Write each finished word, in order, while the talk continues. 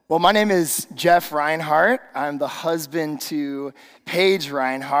Well, my name is Jeff Reinhart. I'm the husband to Paige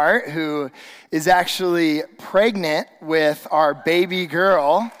Reinhart, who is actually pregnant with our baby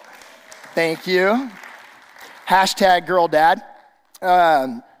girl. Thank you. Hashtag girl dad.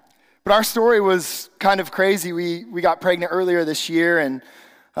 But our story was kind of crazy. We got pregnant earlier this year, and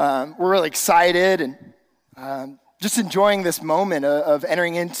we're really excited and just enjoying this moment of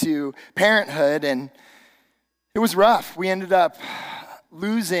entering into parenthood. And it was rough. We ended up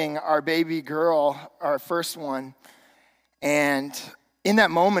losing our baby girl, our first one. And in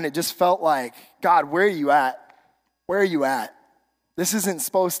that moment, it just felt like, God, where are you at? Where are you at? This isn't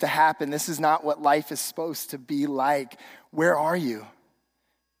supposed to happen. This is not what life is supposed to be like. Where are you?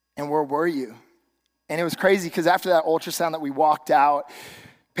 And where were you? And it was crazy because after that ultrasound that we walked out,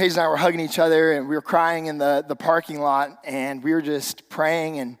 Paige and I were hugging each other and we were crying in the parking lot, and we were just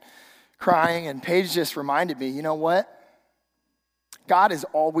praying and crying. And Paige just reminded me, you know what? God is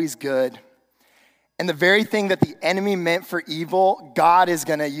always good. And the very thing that the enemy meant for evil, God is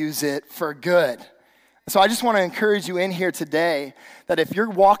going to use it for good. So I just want to encourage you in here today that if you're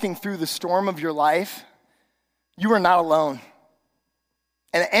walking through the storm of your life, you are not alone.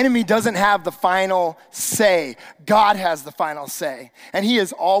 And the enemy doesn't have the final say. God has the final say. And he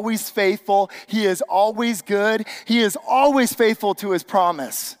is always faithful. He is always good. He is always faithful to his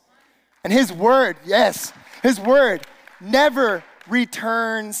promise. And his word, yes, his word never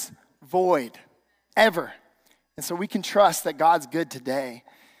returns void, ever. And so we can trust that God's good today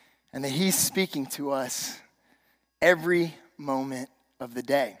and that he's speaking to us every moment of the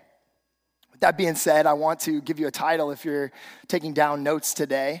day. With that being said, I want to give you a title if you're taking down notes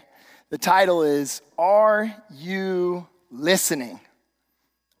today. The title is, Are You Listening?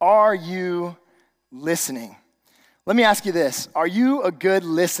 Are you listening? Let me ask you this. Are you a good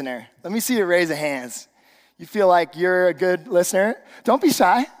listener? Let me see you raise a hands. You feel like you're a good listener? Don't be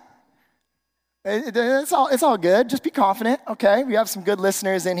shy. It's all good. Just be confident, okay? We have some good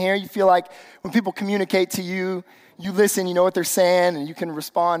listeners in here. You feel like when people communicate to you, you listen, you know what they're saying, and you can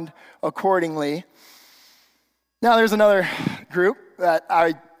respond accordingly. Now, there's another group that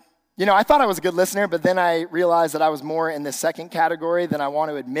I thought I was a good listener, but then I realized that I was more in the second category than I want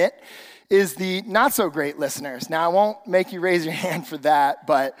to admit, is the not-so-great listeners. Now, I won't make you raise your hand for that,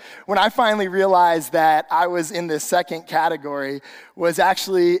 but when I finally realized that I was in the second category was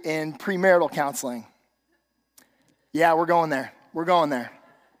actually in premarital counseling. Yeah, we're going there. We're going there.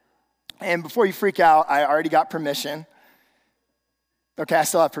 And before you freak out, I already got permission. Okay, I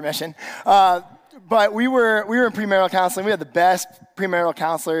still have permission. But we were in premarital counseling. We had the best premarital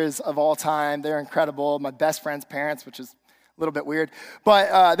counselors of all time. They're incredible. My best friend's parents, which is a little bit weird,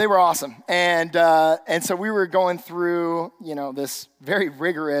 but they were awesome. And so we were going through, this very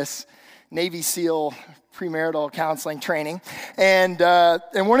rigorous Navy SEAL premarital counseling training. And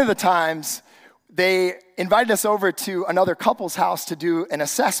one of the times, they invited us over to another couple's house to do an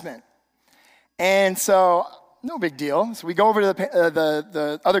assessment. And so, no big deal. So we go over to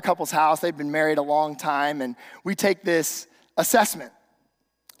the other couple's house. They've been married a long time, and we take this assessment.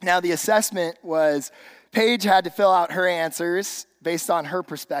 Now, the assessment was Paige had to fill out her answers based on her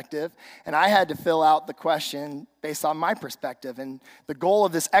perspective, and I had to fill out the question based on my perspective. And the goal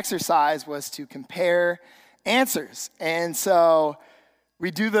of this exercise was to compare answers. And so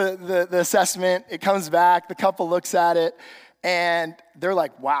we do the assessment. It comes back. The couple looks at it, and they're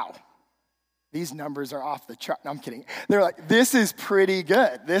like, wow. These numbers are off the chart. No, I'm kidding. They're like, this is pretty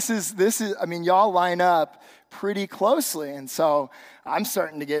good. This is, y'all line up pretty closely. And so I'm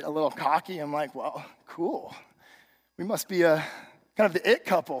starting to get a little cocky. I'm like, well, cool. We must be a kind of the it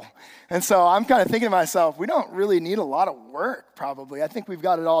couple. And so I'm kind of thinking to myself, we don't really need a lot of work, probably. I think we've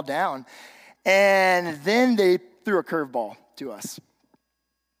got it all down. And then they threw a curveball to us.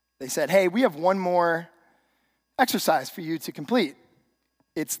 They said, hey, we have one more exercise for you to complete.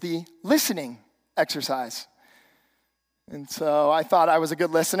 It's the listening exercise. And so I thought I was a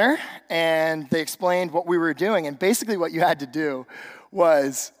good listener, and they explained what we were doing. And basically what you had to do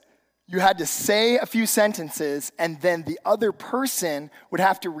was you had to say a few sentences, and then the other person would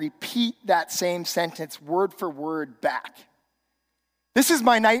have to repeat that same sentence word for word back. This is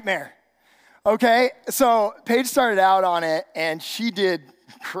my nightmare, okay? So Paige started out on it, and she did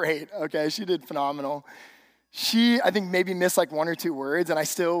great, okay? She did phenomenal. She, I think, maybe missed like one or two words, and I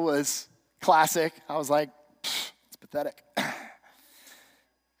still was classic. I was like, it's pathetic.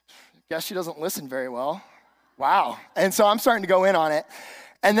 Guess she doesn't listen very well. Wow. And so I'm starting to go in on it.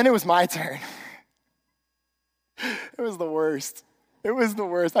 And then it was my turn. It was the worst. It was the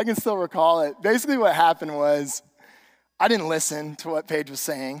worst. I can still recall it. Basically what happened was I didn't listen to what Paige was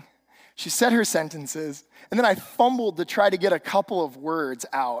saying. She said her sentences, and then I fumbled to try to get a couple of words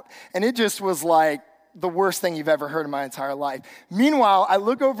out. And it just was like the worst thing you've ever heard in my entire life. Meanwhile, I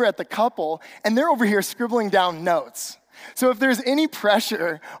look over at the couple, and they're over here scribbling down notes. So if there's any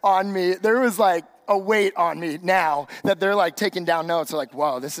pressure on me, there was like a weight on me now that they're like taking down notes. They're like,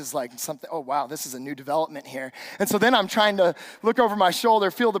 wow, this is like something, oh wow, this is a new development here. And so then I'm trying to look over my shoulder,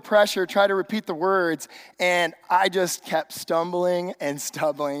 feel the pressure, try to repeat the words, and I just kept stumbling and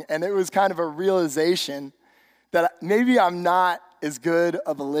stumbling. And it was kind of a realization that maybe I'm not as good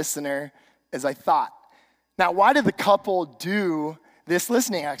of a listener as I thought. Now, why did the couple do this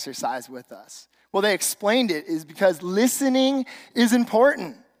listening exercise with us? Well, they explained it is because listening is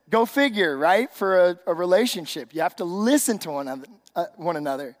important. Go figure, right? For a relationship, you have to listen to one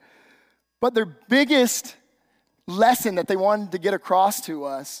another. But their biggest lesson that they wanted to get across to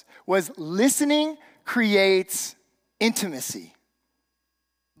us was listening creates intimacy.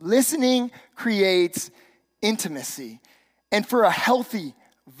 Listening creates intimacy. And for a healthy,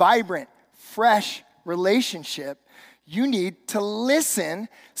 vibrant, fresh relationship, you need to listen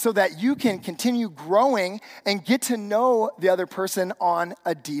so that you can continue growing and get to know the other person on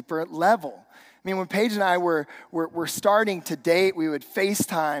a deeper level. I mean, when Paige and I were starting to date, we would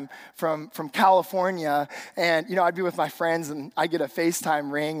FaceTime from California, and, you know, I'd be with my friends, and I'd get a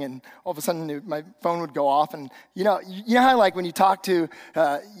FaceTime ring, and all of a sudden my phone would go off, and you know how, like, when you talk to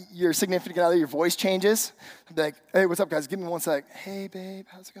your significant other, your voice changes? I'd be like, hey, what's up, guys? Give me one sec. Hey, babe,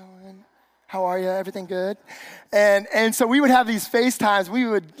 how's it going? How are you? Everything good? And so we would have these FaceTimes. We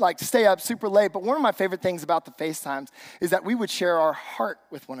would like stay up super late. But one of my favorite things about the FaceTimes is that we would share our heart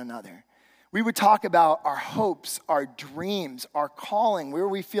with one another. We would talk about our hopes, our dreams, our calling, where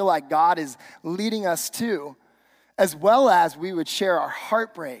we feel like God is leading us to, as well as we would share our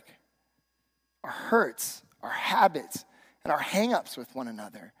heartbreak, our hurts, our habits, and our hang-ups with one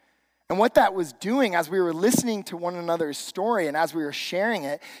another. And what that was doing as we were listening to one another's story and as we were sharing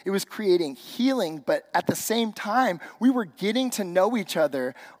it, it was creating healing, but at the same time, we were getting to know each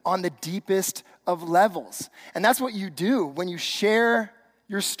other on the deepest of levels. And that's what you do when you share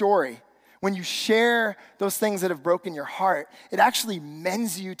your story. When you share those things that have broken your heart, it actually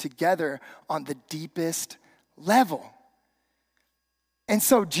mends you together on the deepest level. And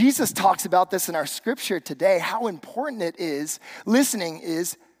so Jesus talks about this in our scripture today, how important it is, listening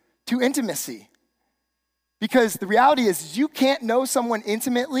is to intimacy. Because the reality is you can't know someone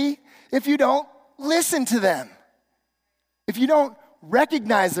intimately if you don't listen to them. If you don't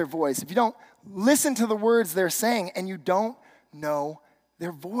recognize their voice, if you don't listen to the words they're saying, and you don't know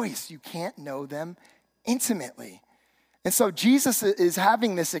their voice, you can't know them intimately. And so Jesus is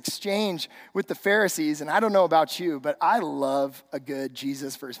having this exchange with the Pharisees, and I don't know about you, but I love a good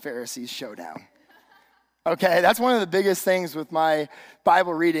Jesus versus Pharisees showdown. Okay, that's one of the biggest things with my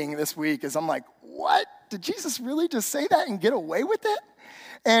Bible reading this week is I'm like, what? Did Jesus really just say that and get away with it?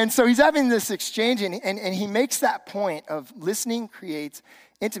 And so he's having this exchange, and he makes that point of listening creates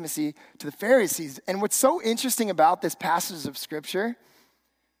intimacy to the Pharisees. And what's so interesting about this passage of Scripture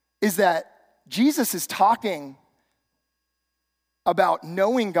is that Jesus is talking about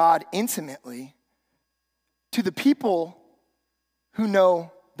knowing God intimately to the people who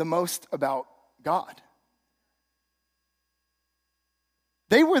know the most about God.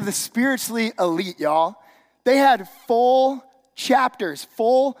 They were the spiritually elite, y'all. They had full chapters,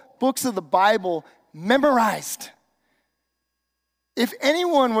 full books of the Bible memorized. If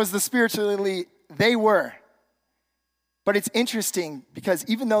anyone was the spiritually elite, they were. But it's interesting because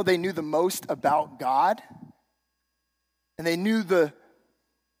even though they knew the most about God, and they knew the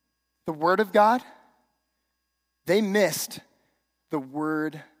Word of God, they missed the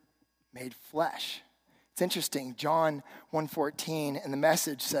Word made flesh. It's interesting, John 1:14, and the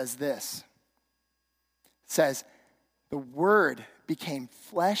Message says this. It says, the Word became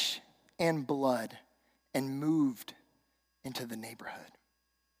flesh and blood and moved into the neighborhood.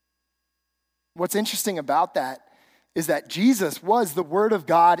 What's interesting about that is that Jesus was the Word of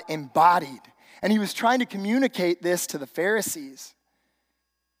God embodied, and he was trying to communicate this to the Pharisees,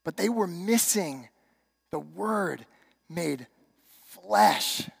 but they were missing the Word made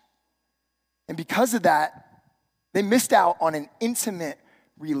flesh. And because of that, they missed out on an intimate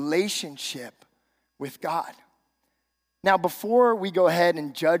relationship with God. Now, before we go ahead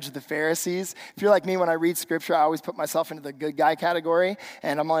and judge the Pharisees, if you're like me, when I read scripture, I always put myself into the good guy category,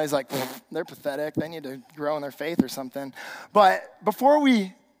 and I'm always like, they're pathetic. They need to grow in their faith or something. But before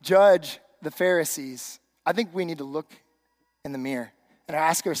we judge the Pharisees, I think we need to look in the mirror and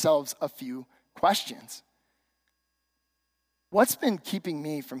ask ourselves a few questions. What's been keeping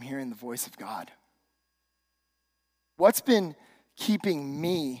me from hearing the voice of God? What's been keeping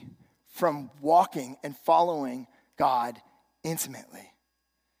me from walking and following God intimately?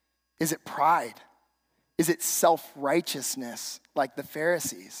 Is it pride? Is it self-righteousness like the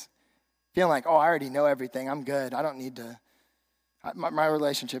Pharisees? Feeling like, oh, I already know everything. I'm good. I don't need to. My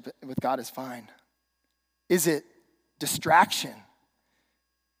relationship with God is fine. Is it distraction?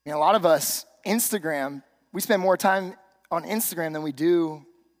 A lot of us, Instagram, we spend more time on Instagram than we do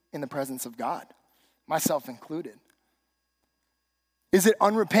in the presence of God, myself included. Is it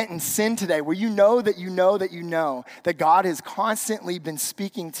unrepentant sin today where you know that God has constantly been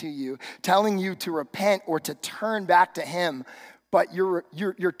speaking to you, telling you to repent or to turn back to him, but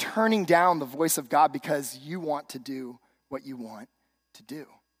you're turning down the voice of God because you want to do what you want to do?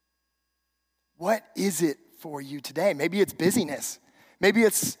 What is it for you today? Maybe it's busyness. Maybe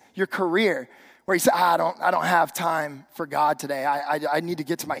it's your career where you say, I don't have time for God today. I need to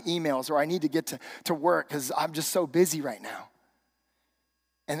get to my emails, or I need to get to work because I'm just so busy right now.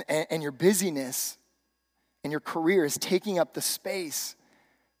 And your busyness and your career is taking up the space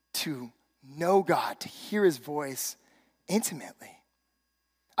to know God, to hear his voice intimately.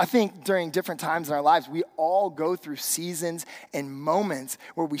 I think during different times in our lives, we all go through seasons and moments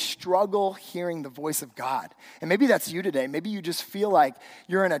where we struggle hearing the voice of God. And maybe that's you today. Maybe you just feel like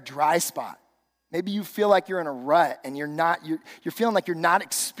you're in a dry spot. Maybe you feel like you're in a rut and you're feeling like you're not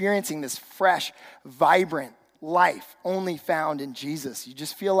experiencing this fresh, vibrant life only found in Jesus. You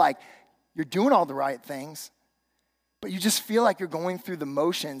just feel like you're doing all the right things, but you just feel like you're going through the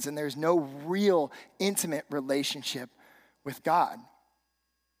motions and there's no real intimate relationship with God.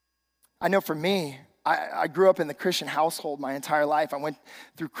 I know for me, I grew up in the Christian household my entire life. I went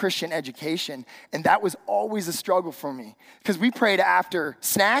through Christian education, and that was always a struggle for me because we prayed after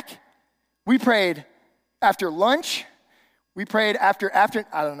snack, we prayed after lunch, we prayed after,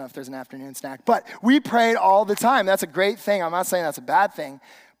 I don't know if there's an afternoon snack, but we prayed all the time. That's a great thing. I'm not saying that's a bad thing.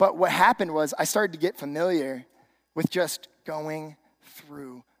 But what happened was I started to get familiar with just going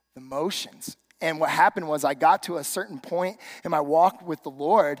through the motions. And what happened was I got to a certain point in my walk with the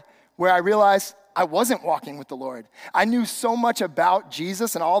Lord where I realized I wasn't walking with the Lord. I knew so much about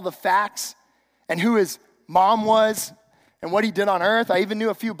Jesus and all the facts and who his mom was and what he did on earth. I even knew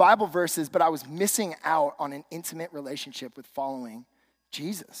a few Bible verses, but I was missing out on an intimate relationship with following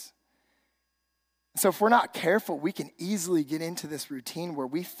Jesus. So if we're not careful, we can easily get into this routine where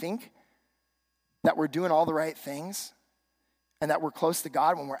we think that we're doing all the right things and that we're close to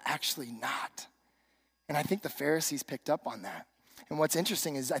God when we're actually not. And I think the Pharisees picked up on that. And what's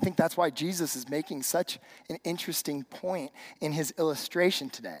interesting is I think that's why Jesus is making such an interesting point in his illustration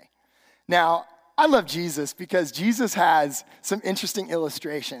today. Now, I love Jesus because Jesus has some interesting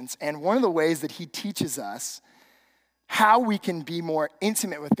illustrations. And one of the ways that he teaches us how we can be more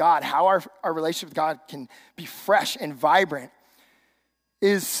intimate with God, how our relationship with God can be fresh and vibrant,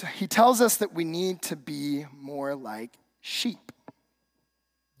 is he tells us that we need to be more like sheep.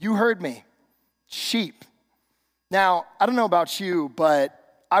 You heard me, sheep. Now, I don't know about you,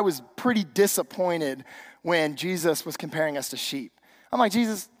 but I was pretty disappointed when Jesus was comparing us to sheep. I'm like,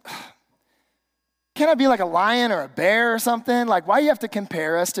 Jesus, can't I be like a lion or a bear or something? Like, why do you have to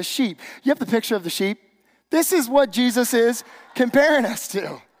compare us to sheep? You have the picture of the sheep. This is what Jesus is comparing us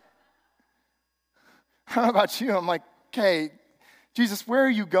to. I don't know about you. I'm like, okay, Jesus, where are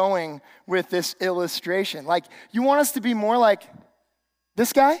you going with this illustration? Like, you want us to be more like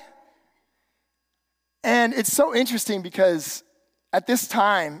this guy? And it's so interesting because at this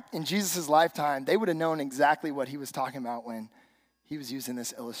time in Jesus' lifetime, they would have known exactly what he was talking about when he was using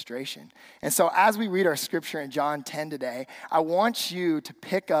this illustration. And so as we read our scripture in John 10 today, I want you to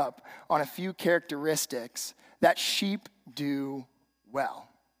pick up on a few characteristics that sheep do well.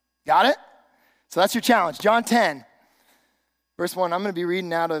 Got it? So that's your challenge. John 10, verse 1. I'm going to be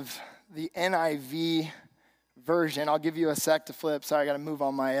reading out of the NIV version. I'll give you a sec to flip. Sorry, I got to move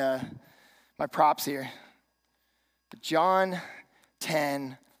on my props here. But John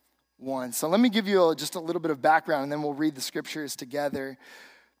 10, 1. So let me give you just a little bit of background, and then we'll read the scriptures together.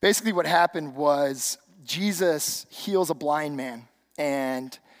 Basically what happened was Jesus heals a blind man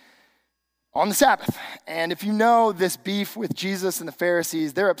and on the Sabbath. And if you know this beef with Jesus and the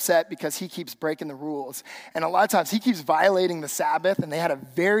Pharisees, they're upset because he keeps breaking the rules. And a lot of times he keeps violating the Sabbath, and they had a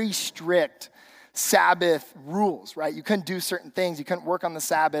very strict Sabbath rules, right? You couldn't do certain things. You couldn't work on the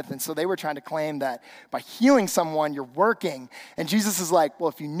Sabbath. And so they were trying to claim that by healing someone, you're working. And Jesus is like, well,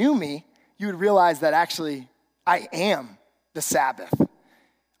 if you knew me, you would realize that actually I am the Sabbath.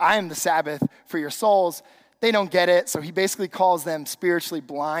 I am the Sabbath for your souls. They don't get it. So he basically calls them spiritually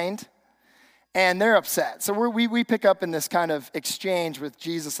blind, and they're upset. So we pick up in this kind of exchange with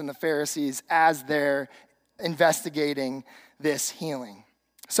Jesus and the Pharisees as they're investigating this healing.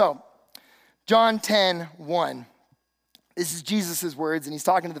 So John 10:1. This is Jesus' words, and he's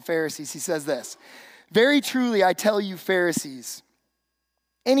talking to the Pharisees. He says this, "Very truly I tell you, Pharisees,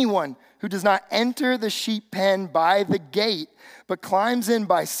 anyone who does not enter the sheep pen by the gate, but climbs in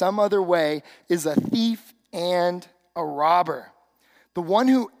by some other way, is a thief and a robber. The one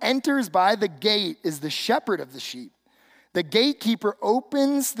who enters by the gate is the shepherd of the sheep. The gatekeeper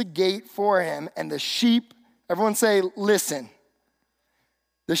opens the gate for him, and the sheep," everyone say, listen.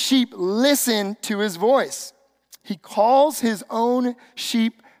 "The sheep listen to his voice. He calls his own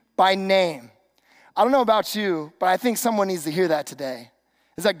sheep by name." I don't know about you, but I think someone needs to hear that today.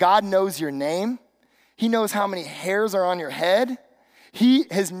 Is that God knows your name. He knows how many hairs are on your head. He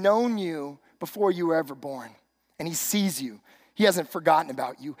has known you before you were ever born, and he sees you. He hasn't forgotten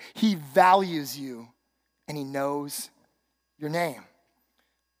about you. He values you, and he knows your name.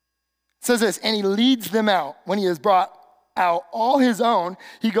 It says this, "And he leads them out. When he has brought out all his own,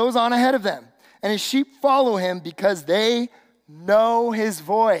 he goes on ahead of them, and his sheep follow him because they know his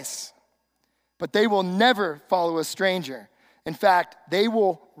voice. But they will never follow a stranger. In fact, they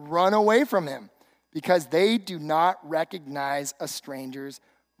will run away from him because they do not recognize a stranger's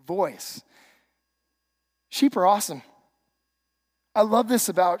voice." Sheep are awesome. I love this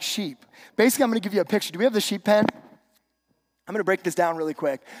about sheep. Basically, I'm going to give you a picture. Do we have the sheep pen? I'm going to break this down really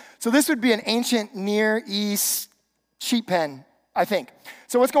quick. So this would be an ancient Near East sheep pen, I think.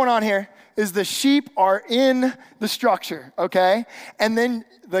 So what's going on here is the sheep are in the structure, okay? And then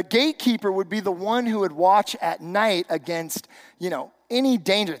the gatekeeper would be the one who would watch at night against, any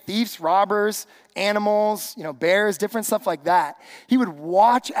danger, thieves, robbers, animals, bears, different stuff like that. He would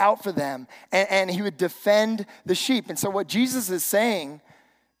watch out for them, and he would defend the sheep. And so what Jesus is saying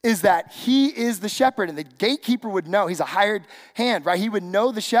is that he is the shepherd, and the gatekeeper would know. He's a hired hand, right? He would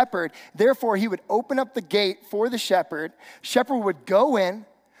know the shepherd. Therefore, he would open up the gate for the shepherd. Shepherd would go in,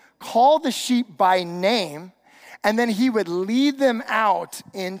 call the sheep by name, and then he would lead them out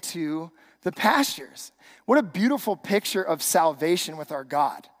into the pastures. What a beautiful picture of salvation with our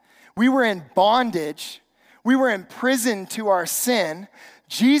God. We were in bondage. We were in prison to our sin.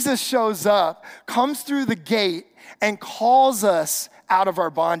 Jesus shows up, comes through the gate, and calls us out of our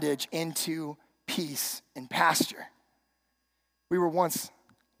bondage into peace and pasture. We were once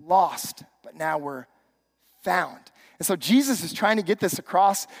lost, but now we're found. And so Jesus is trying to get this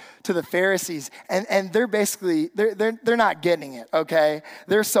across to the Pharisees, and they're basically, they're not getting it, okay?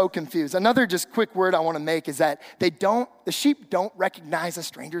 They're so confused. Another just quick word I want to make is that the sheep don't recognize a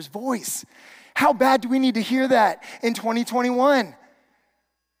stranger's voice. How bad do we need to hear that in 2021?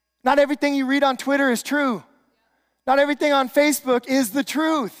 Not everything you read on Twitter is true. Not everything on Facebook is the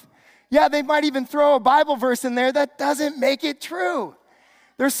truth. Yeah, they might even throw a Bible verse in there that doesn't make it true.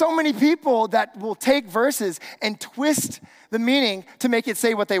 There's so many people that will take verses and twist the meaning to make it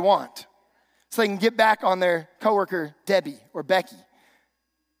say what they want, so they can get back on their coworker, Debbie or Becky,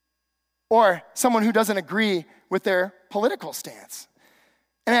 or someone who doesn't agree with their political stance.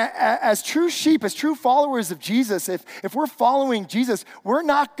 And as true sheep, as true followers of Jesus, if we're following Jesus, we're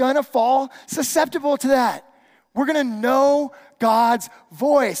not gonna fall susceptible to that. We're gonna know God's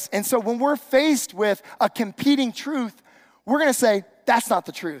voice. And so when we're faced with a competing truth, we're gonna say, that's not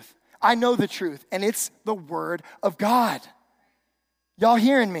the truth. I know the truth, and it's the word of God. Y'all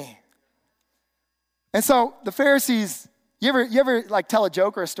hearing me? And so the Pharisees, you ever like tell a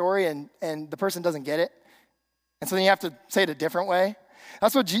joke or a story and the person doesn't get it? And so then you have to say it a different way?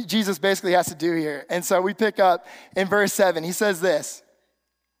 That's what Jesus basically has to do here. And so we pick up in verse 7. He says this,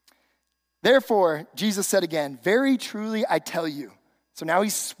 "Therefore, Jesus said again, very truly I tell you." So now he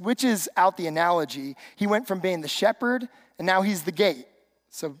switches out the analogy. He went from being the shepherd, and now he's the gate.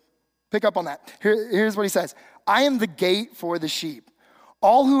 So pick up on that. Here's what he says. "I am the gate for the sheep.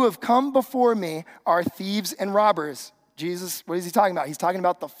 All who have come before me are thieves and robbers." Jesus, what is he talking about? He's talking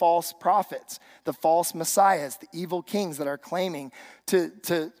about the false prophets, the false messiahs, the evil kings that are claiming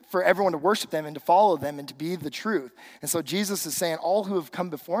for everyone to worship them and to follow them and to be the truth. And so Jesus is saying all who have come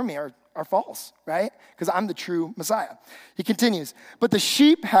before me are false, right? Because I'm the true Messiah. He continues, "But the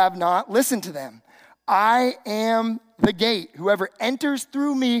sheep have not listened to them. I am the gate. Whoever enters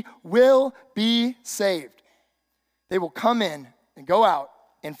through me will be saved. They will come in and go out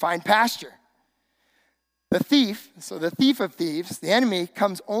and find pasture. The thief, so the thief of thieves, the enemy,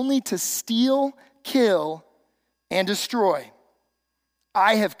 comes only to steal, kill, and destroy.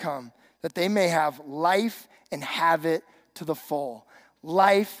 I have come that they may have life and have it to the full.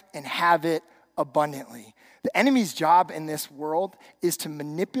 Life and have it abundantly." The enemy's job in this world is to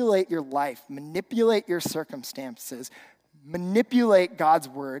manipulate your life, manipulate your circumstances, manipulate God's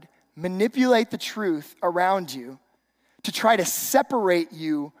word, manipulate the truth around you to try to separate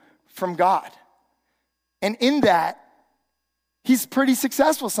you from God. And in that, he's pretty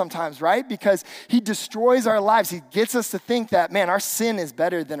successful sometimes, right? Because he destroys our lives. He gets us to think that, man, our sin is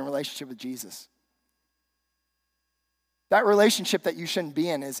better than a relationship with Jesus. That relationship that you shouldn't be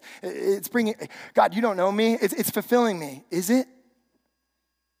in it's bringing, God, you don't know me. It's fulfilling me. Is it?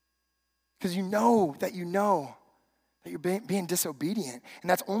 Because you know that you're being disobedient. And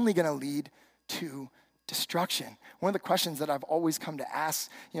that's only going to lead to destruction. One of the questions that I've always come to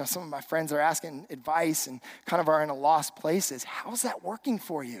ask, some of my friends are asking advice and kind of are in a lost place is, how's that working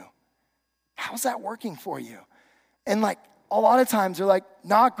for you? How's that working for you? And like a lot of times they're like,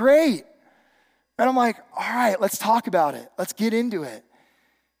 not great. And I'm like, all right, let's talk about it. Let's get into it.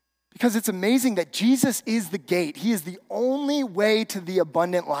 Because it's amazing that Jesus is the gate. He is the only way to the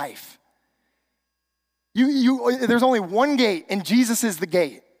abundant life. There's only one gate, and Jesus is the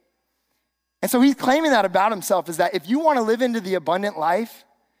gate. And so he's claiming that about himself, is that if you want to live into the abundant life,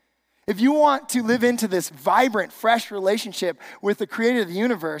 if you want to live into this vibrant, fresh relationship with the creator of the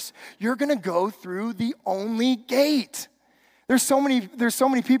universe, you're going to go through the only gate. There's so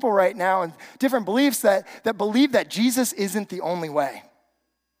many people right now and different beliefs that believe that Jesus isn't the only way.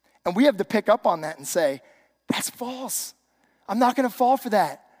 And we have to pick up on that and say, that's false. I'm not going to fall for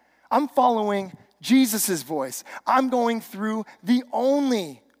that. I'm following Jesus' voice. I'm going through the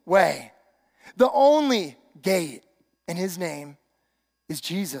only way. The only gate, and his name is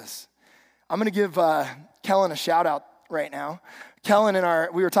Jesus. I'm going to give Kellen a shout out right now. Kellen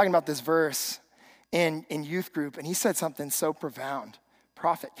we were talking about this verse in youth group, and he said something so profound.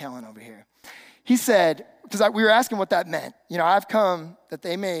 Prophet Kellen over here. He said, because we were asking what that meant. I've come that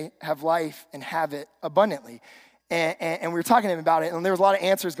they may have life and have it abundantly. And we were talking to him about it, and there was a lot of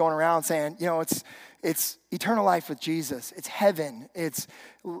answers going around saying, it's eternal life with Jesus. It's heaven. It's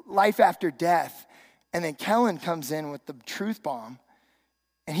life after death. And then Kellen comes in with the truth bomb,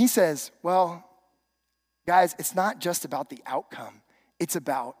 and he says, well, guys, it's not just about the outcome. It's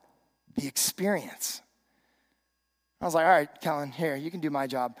about the experience. I was like, all right, Kellen, here, you can do my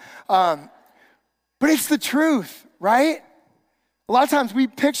job. But it's the truth, right? A lot of times we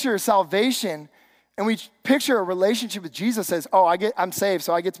picture salvation and we picture a relationship with Jesus as, I'm saved,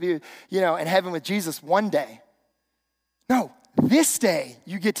 so I get to be, in heaven with Jesus one day. No, this day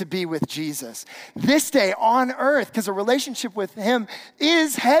you get to be with Jesus. This day on earth, because a relationship with him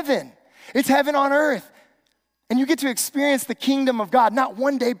is heaven. It's heaven on earth. And you get to experience the kingdom of God, not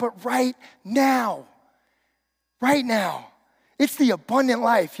one day, but right now. Right now. It's the abundant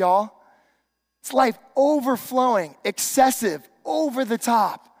life, y'all. It's life overflowing, excessive, over the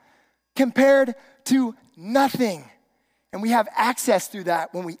top, compared to nothing. And we have access through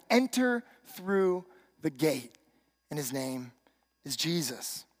that when we enter through the gate. And his name is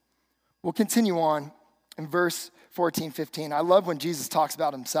Jesus. We'll continue on in verse 14, 15. I love when Jesus talks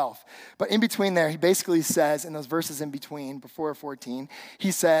about himself. But in between there, he basically says, in those verses in between, before 14,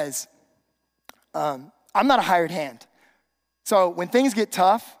 he says, I'm not a hired hand. So when things get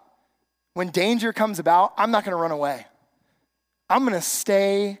tough, when danger comes about, I'm not going to run away. I'm going to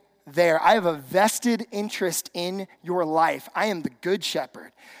stay there. I have a vested interest in your life. I am the good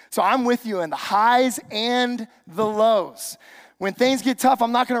shepherd. So I'm with you in the highs and the lows. When things get tough,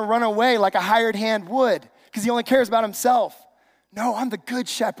 I'm not going to run away like a hired hand would because he only cares about himself. No, I'm the good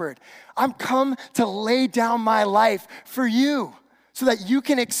shepherd. I'm come to lay down my life for you so that you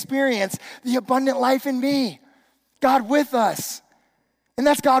can experience the abundant life in me. God with us. And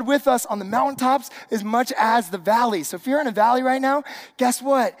that's God with us on the mountaintops as much as the valleys. So if you're in a valley right now, guess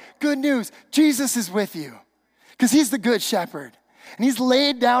what? Good news, Jesus is with you because he's the good shepherd. And he's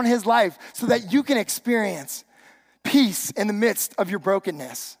laid down his life so that you can experience peace in the midst of your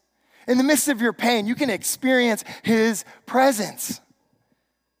brokenness. In the midst of your pain, you can experience his presence.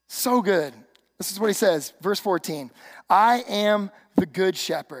 So good. This is what he says, verse 14. I am the good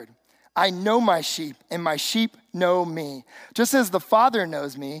shepherd. I know my sheep, and my sheep know me. Just as the Father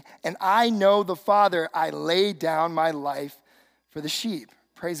knows me, and I know the Father, I lay down my life for the sheep.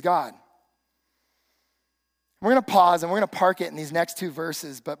 Praise God. We're going to pause, and we're going to park it in these next two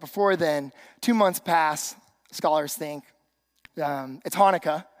verses. But before then, 2 months pass, scholars think. It's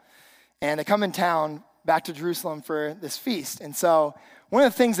Hanukkah, and they come in town back to Jerusalem for this feast. And so one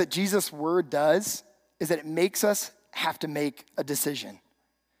of the things that Jesus' word does is that it makes us have to make a decision.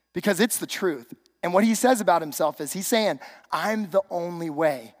 Because it's the truth. And what he says about himself is he's saying, I'm the only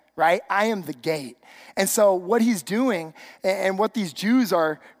way, right? I am the gate. And so what he's doing and what these Jews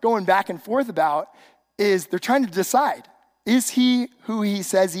are going back and forth about is they're trying to decide, is he who he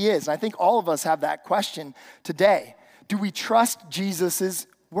says he is? And I think all of us have that question today. Do we trust Jesus'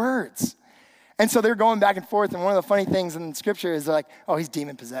 words? And so they're going back and forth, and one of the funny things in Scripture is like, oh, he's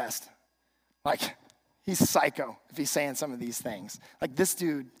demon-possessed. Like, he's psycho if he's saying some of these things. Like, this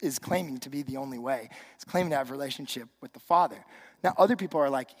dude is claiming to be the only way. He's claiming to have a relationship with the Father. Now, other people are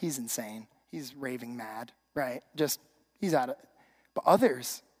like, he's insane. He's raving mad, right? Just, he's out of it. But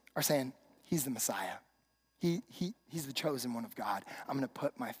others are saying, he's the Messiah. He's the chosen one of God. I'm going to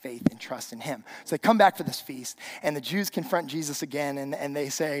put my faith and trust in him. So they come back for this feast, and the Jews confront Jesus again, and they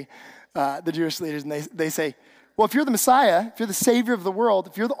say, the Jewish leaders, and they say, well, if you're the Messiah, if you're the Savior of the world,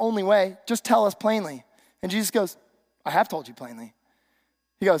 if you're the only way, just tell us plainly. And Jesus goes, I have told you plainly.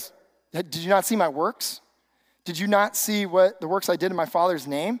 He goes, did you not see my works? Did you not see what the works I did in my Father's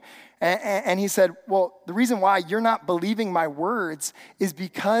name? And he said, well, the reason why you're not believing my words is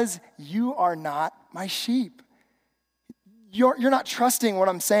because you are not my sheep. You're not trusting what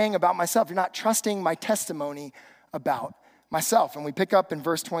I'm saying about myself. You're not trusting my testimony about myself. And we pick up in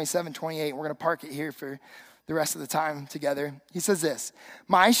verse 27, 28. And we're going to park it here for the rest of the time together. He says this,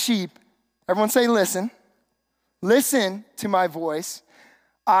 my sheep, everyone say listen. Listen to my voice.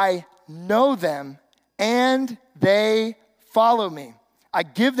 I know them and they follow me. I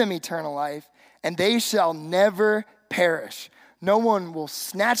give them eternal life, and they shall never perish. No one will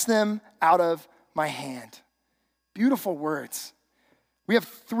snatch them out of my hand. Beautiful words. We have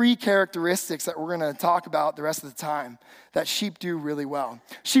 3 characteristics that we're going to talk about the rest of the time that sheep do really well.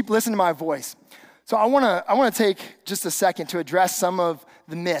 Sheep listen to my voice. So I want to take just a second to address some of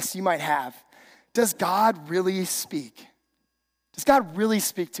the myths you might have. Does God really speak? Does God really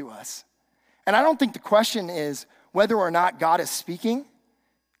speak to us? And I don't think the question is whether or not God is speaking,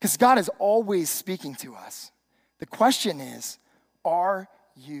 because God is always speaking to us. The question is, are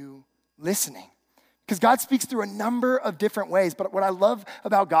you listening? Because God speaks through a number of different ways, but what I love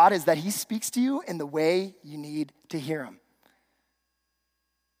about God is that he speaks to you in the way you need to hear him.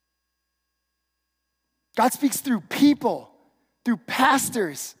 God speaks through people, through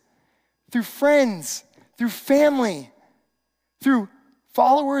pastors, through friends, through family, through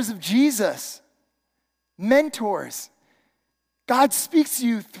followers of Jesus, mentors. God speaks to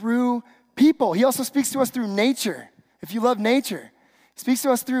you through people. He also speaks to us through nature. If you love nature, he speaks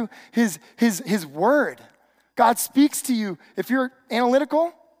to us through his word. God speaks to you. If you're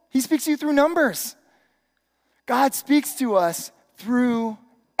analytical, he speaks to you through numbers. God speaks to us through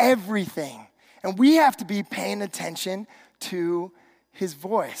everything. And we have to be paying attention to his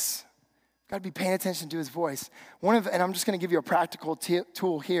voice. Got to be paying attention to his voice. And I'm just going to give you a practical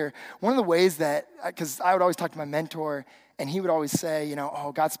tool here. One of the ways that, because I would always talk to my mentor, and he would always say,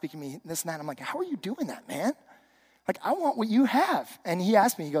 oh, God's speaking to me, this and that. I'm like, how are you doing that, man? Like, I want what you have. And he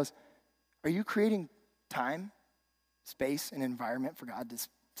asked me, he goes, are you creating time, space, and environment for God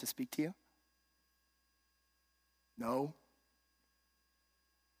to speak to you? No.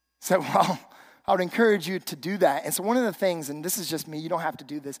 I said, well, I would encourage you to do that. And so one of the things, and this is just me, you don't have to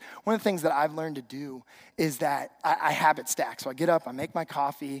do this. One of the things that I've learned to do is that I habit stack. So I get up, I make my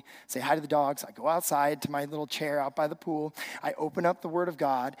coffee, say hi to the dogs. I go outside to my little chair out by the pool. I open up the Word of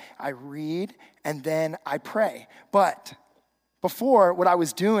God. I read, and then I pray. But before, what I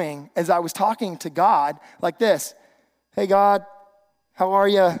was doing is I was talking to God like this. Hey, God, how are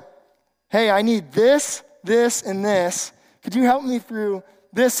you? Hey, I need this, and this. Could you help me through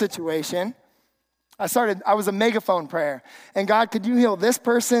this situation? I was a megaphone prayer. And God, could you heal this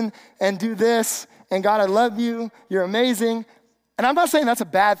person and do this? And God, I love you. You're amazing. And I'm not saying that's a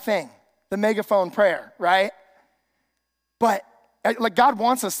bad thing, the megaphone prayer, right? But like God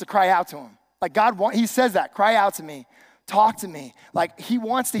wants us to cry out to him. Like he says that, cry out to me, talk to me. Like he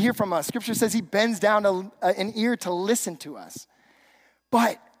wants to hear from us. Scripture says he bends down an ear to listen to us.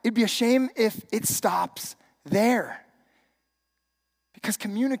 But it'd be a shame if it stops there. Because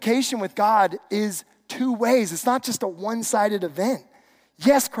communication with God is 2 ways. It's not just a one-sided event.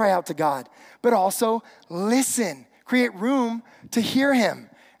 Yes, cry out to God, but also listen. Create room to hear him.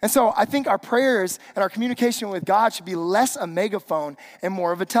 And so I think our prayers and our communication with God should be less a megaphone and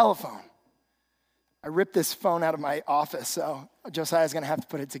more of a telephone. I ripped this phone out of my office, so Josiah's going to have to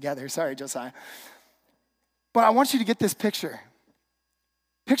put it together. Sorry, Josiah. But I want you to get this picture.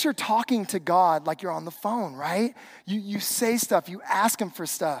 Picture talking to God like you're on the phone, right? You say stuff, you ask him for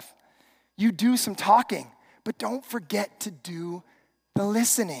stuff. You do some talking, but don't forget to do the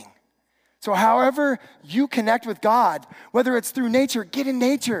listening. So however you connect with God, whether it's through nature, get in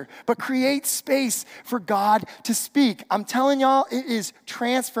nature, but create space for God to speak. I'm telling y'all, it is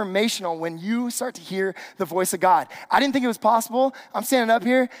transformational when you start to hear the voice of God. I didn't think it was possible. I'm standing up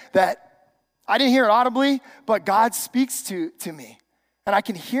here that I didn't hear it audibly, but God speaks to me. And I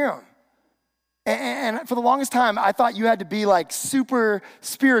can hear him. And for the longest time, I thought you had to be like super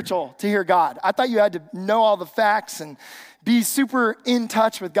spiritual to hear God. I thought you had to know all the facts and be super in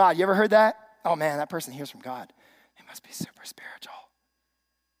touch with God. You ever heard that? Oh man, that person hears from God. They must be super spiritual.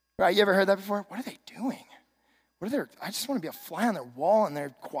 Right, you ever heard that before? What are they doing? I just want to be a fly on their wall in their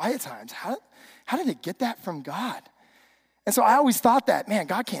quiet times. How did they get that from God? And so I always thought that, man,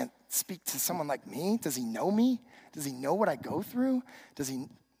 God can't speak to someone like me. Does he know me? Does he know what I go through? Does he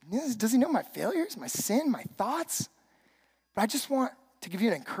know my failures, my sin, my thoughts? But I just want to give you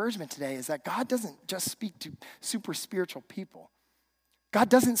an encouragement today is that God doesn't just speak to super spiritual people. God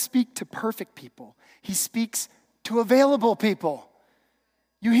doesn't speak to perfect people. He speaks to available people.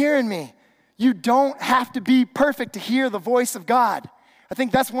 You hearing me? You don't have to be perfect to hear the voice of God. I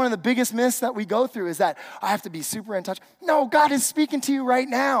think that's one of the biggest myths that we go through is that I have to be super in touch. No, God is speaking to you right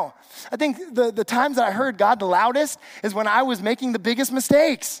now. I think the times that I heard God the loudest is when I was making the biggest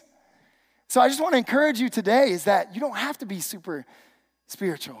mistakes. So I just want to encourage you today is that you don't have to be super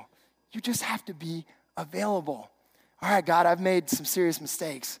spiritual. You just have to be available. All right, God, I've made some serious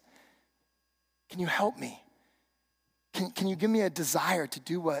mistakes. Can you help me? Can you give me a desire to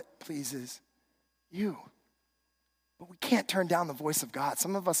do what pleases you? But we can't turn down the voice of God.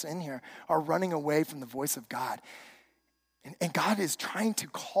 Some of us in here are running away from the voice of God. And God is trying to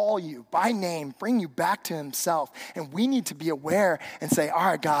call you by name, bring you back to himself. And we need to be aware and say, all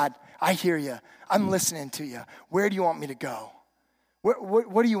right, God, I hear you. I'm listening to you. Where do you want me to go?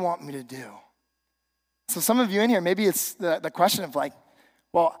 What do you want me to do? So some of you in here, maybe it's the question of like,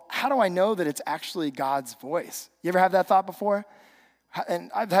 well, how do I know that it's actually God's voice? You ever have that thought before? And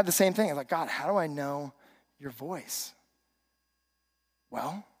I've had the same thing. I'm like, God, how do I know your voice?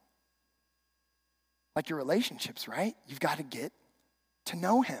 Well, like your relationships, right? You've got to get to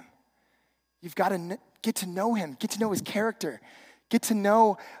know him. You've got to get to know him, get to know his character, get to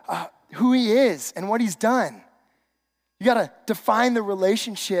know who he is and what he's done. You got to define the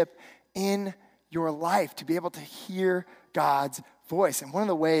relationship in your life to be able to hear God's voice. And one of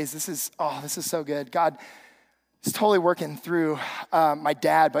the ways, this is so good. God is totally working through my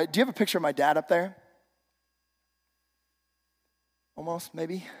dad. But do you have a picture of my dad up there? Almost,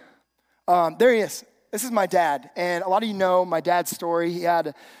 maybe. There he is. This is my dad. And a lot of you know my dad's story. He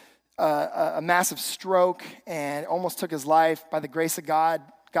had a massive stroke and almost took his life. By the grace of God,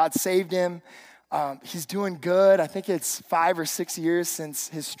 God saved him. He's doing good. I think it's 5 or 6 years since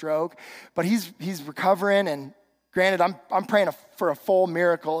his stroke. But he's recovering, and granted, I'm praying for a full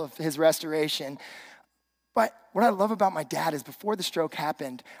miracle of his restoration. But what I love about my dad is before the stroke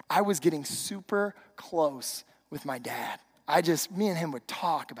happened, I was getting super close with my dad. Me and him would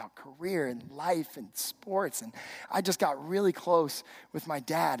talk about career and life and sports, and I just got really close with my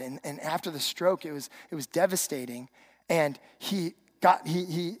dad. And after the stroke, it was devastating, and he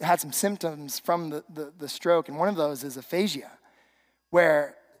had some symptoms from the stroke, and one of those is aphasia,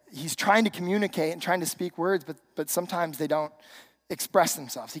 where he's trying to communicate and trying to speak words, but sometimes they don't express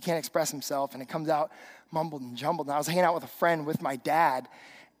themselves. He can't express himself, and it comes out mumbled and jumbled. And I was hanging out with a friend with my dad,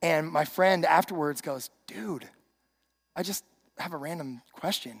 and my friend afterwards goes, dude, I just have a random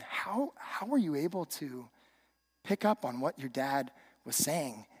question. How were you able to pick up on what your dad was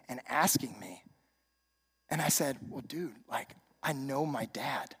saying and asking me? And I said, well, dude, I know my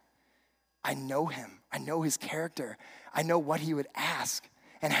dad. I know him. I know his character. I know what he would ask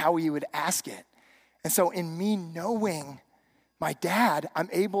and how he would ask it. And so in me knowing my dad, I'm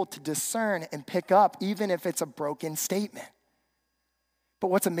able to discern and pick up even if it's a broken statement. But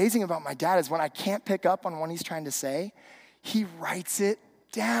what's amazing about my dad is when I can't pick up on what he's trying to say, he writes it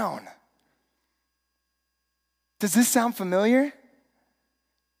down. Does this sound familiar?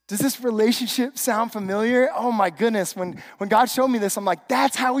 Does this relationship sound familiar? Oh my goodness, when God showed me this, I'm like,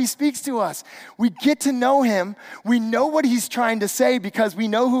 that's how he speaks to us. We get to know him. We know what he's trying to say because we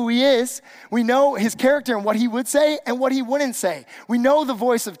know who he is. We know his character and what he would say and what he wouldn't say. We know the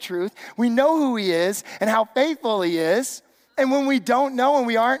voice of truth. We know who he is and how faithful he is. And when we don't know and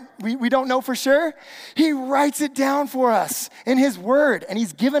we don't know for sure, he writes it down for us in his word. And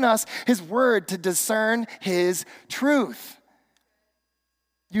he's given us his word to discern his truth.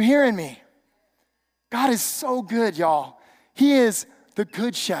 You hearing me? God is so good, y'all. He is the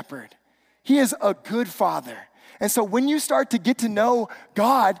good shepherd. He is a good father. And so when you start to get to know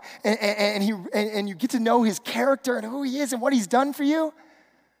God and you get to know his character and who he is and what he's done for you,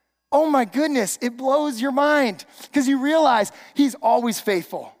 oh my goodness, it blows your mind because you realize he's always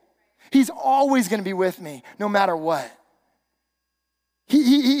faithful. He's always going to be with me no matter what.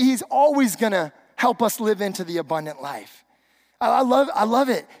 He's always going to help us live into the abundant life. I love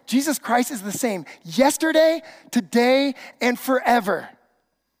it. Jesus Christ is the same yesterday, today, and forever.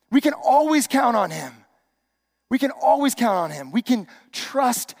 We can always count on him. We can always count on him. We can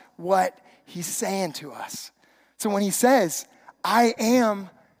trust what he's saying to us. So when he says, I am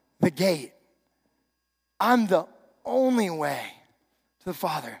the gate, I'm the only way to the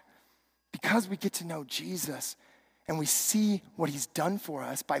Father, because we get to know Jesus and we see what he's done for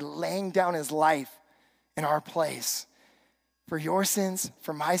us by laying down his life in our place. For your sins,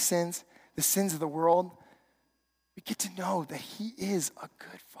 for my sins, the sins of the world, we get to know that he is a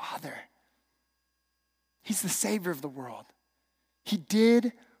good Father. He's the Savior of the world. He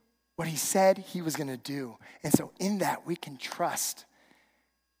did what he said he was going to do. And so in that, we can trust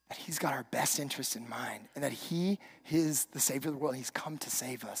that he's got our best interest in mind and that he is the Savior of the world. He's come to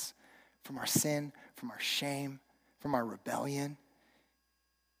save us from our sin, from our shame, from our rebellion.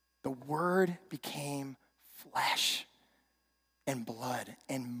 The Word became flesh and blood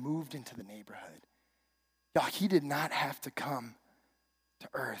and moved into the neighborhood. Y'all, he did not have to come to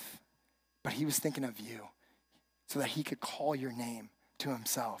earth, but he was thinking of you so that he could call your name to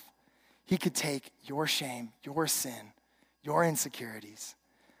himself. He could take your shame, your sin, your insecurities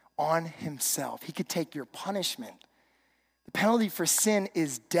on himself. He could take your punishment. The penalty for sin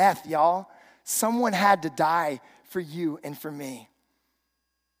is death, y'all. Someone had to die for you and for me.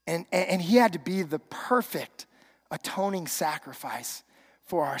 And he had to be the perfect atoning sacrifice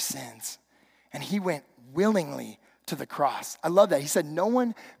for our sins. And he went willingly to the cross. I love that. He said, no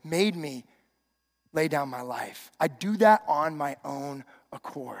one made me lay down my life. I do that on my own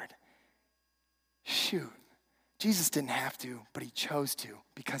accord. Shoot. Jesus didn't have to, but he chose to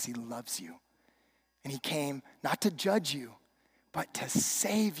because he loves you. And he came not to judge you, but to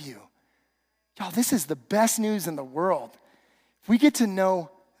save you. Y'all, this is the best news in the world. If we get to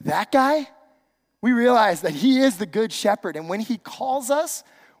know that guy, we realize that he is the good shepherd. And when he calls us,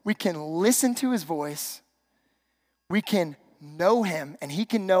 we can listen to his voice. We can know him, and he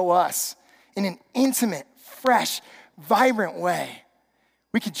can know us in an intimate, fresh, vibrant way.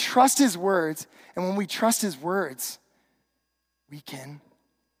 We can trust his words, and when we trust his words, we can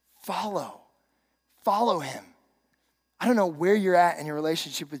follow him. I don't know where you're at in your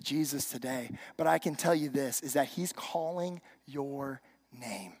relationship with Jesus today, but I can tell you this, is that he's calling your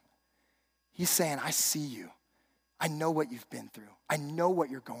name. He's saying, I see you. I know what you've been through. I know what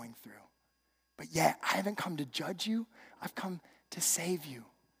you're going through. But yet, I haven't come to judge you. I've come to save you.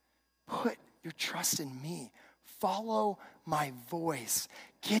 Put your trust in me. Follow my voice.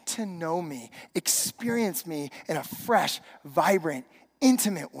 Get to know me. Experience me in a fresh, vibrant,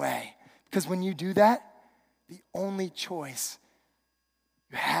 intimate way. Because when you do that, the only choice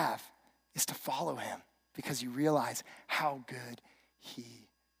you have is to follow him because you realize how good he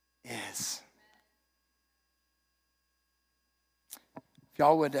is. If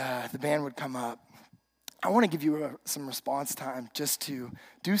y'all would, the band would come up. I want to give you some response time just to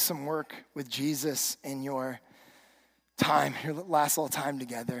do some work with Jesus in your time, your last little time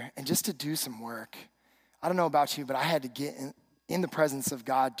together, and just to do some work. I don't know about you, but I had to get in the presence of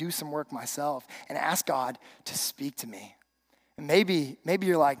God, do some work myself, and ask God to speak to me. And maybe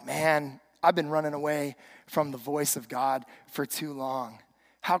you're like, man, I've been running away from the voice of God for too long.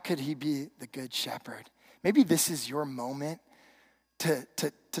 How could he be the good shepherd? Maybe this is your moment to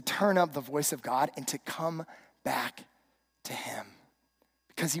turn up the voice of God and to come back to him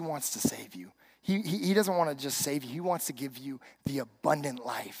because he wants to save you. He doesn't want to just save you. He wants to give you the abundant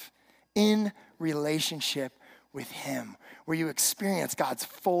life in relationship with him, where you experience God's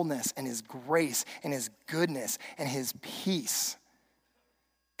fullness and his grace and his goodness and his peace.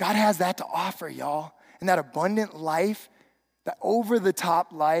 God has that to offer, y'all. And that abundant life, that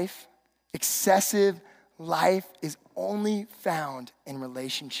over-the-top life, excessive life is only found in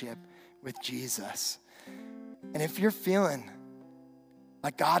relationship with Jesus. And if you're feeling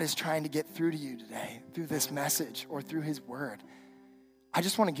like God is trying to get through to you today through this message or through his word, I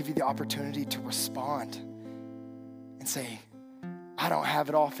just want to give you the opportunity to respond and say, I don't have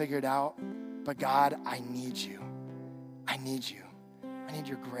it all figured out, but God, I need you. I need you. I need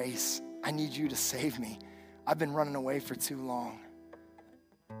your grace. I need you to save me. I've been running away for too long.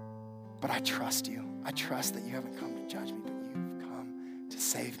 But I trust you. I trust that you haven't come to judge me, but you've come to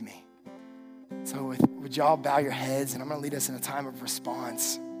save me. So would y'all bow your heads, and I'm going to lead us in a time of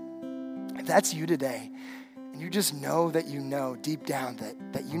response. If that's you today, and you just know that you know deep down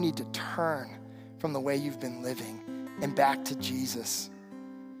that you need to turn from the way you've been living and back to Jesus,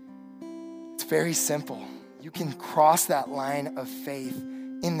 it's very simple. You can cross that line of faith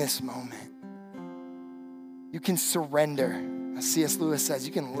in this moment. You can surrender. As C.S. Lewis says,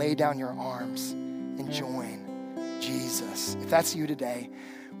 you can lay down your arms and join Jesus. If that's you today,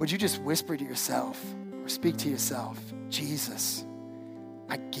 would you just whisper to yourself or speak to yourself, Jesus,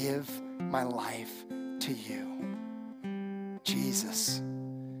 I give my life to you. Jesus,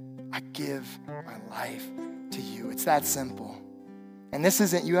 I give my life to you. It's that simple. And this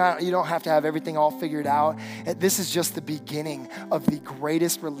isn't, you don't have to have everything all figured out. This is just the beginning of the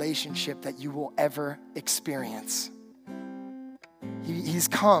greatest relationship that you will ever experience. He's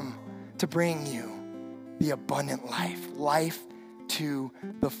come to bring you the abundant life to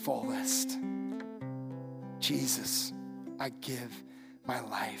the fullest. Jesus, I give my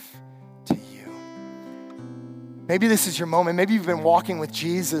life to you. Maybe this is your moment. Maybe you've been walking with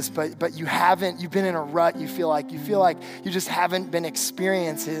Jesus, but you've been in a rut. You feel like you just haven't been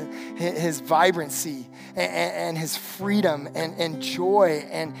experiencing his vibrancy and his freedom and joy,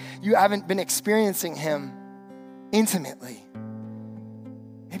 and you haven't been experiencing him intimately.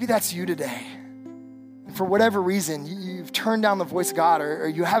 Maybe that's you today. And for whatever reason, you've turned down the voice of God, or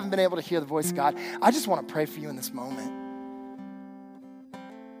you haven't been able to hear the voice of God. I just want to pray for you in this moment.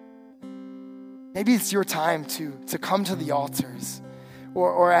 Maybe it's your time to come to the altars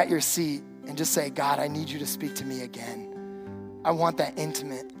or at your seat and just say, God, I need you to speak to me again. I want that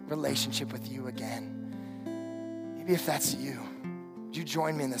intimate relationship with you again. Maybe if that's you, would you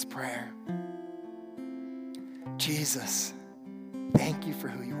join me in this prayer? Jesus, thank you for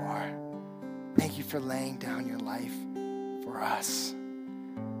who you are. Thank you for laying down your life for us.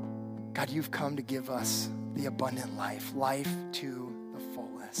 God, you've come to give us the abundant life to the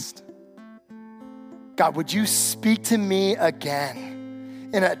fullest. God, would you speak to me again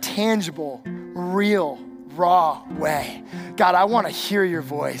in a tangible, real, raw way? God, I want to hear your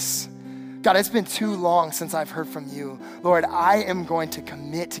voice. God, it's been too long since I've heard from you. Lord, I am going to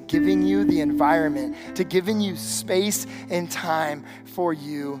commit to giving you the environment, to giving you space and time for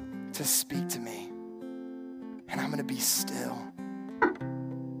you to speak to me. And I'm going to be still.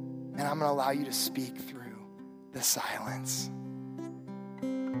 And I'm going to allow you to speak through the silence.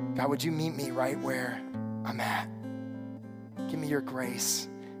 God, would you meet me right where I'm at? Give me your grace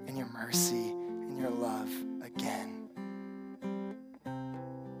and your mercy and your love again.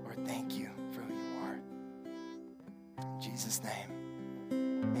 Lord, thank you for who you are. In Jesus' name,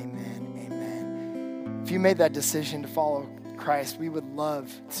 amen, amen. If you made that decision to follow Christ, we would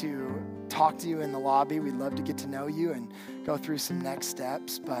love to talk to you in the lobby. We'd love to get to know you and go through some next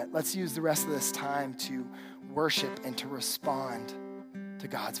steps. But let's use the rest of this time to worship and to respond to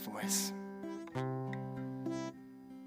God's voice.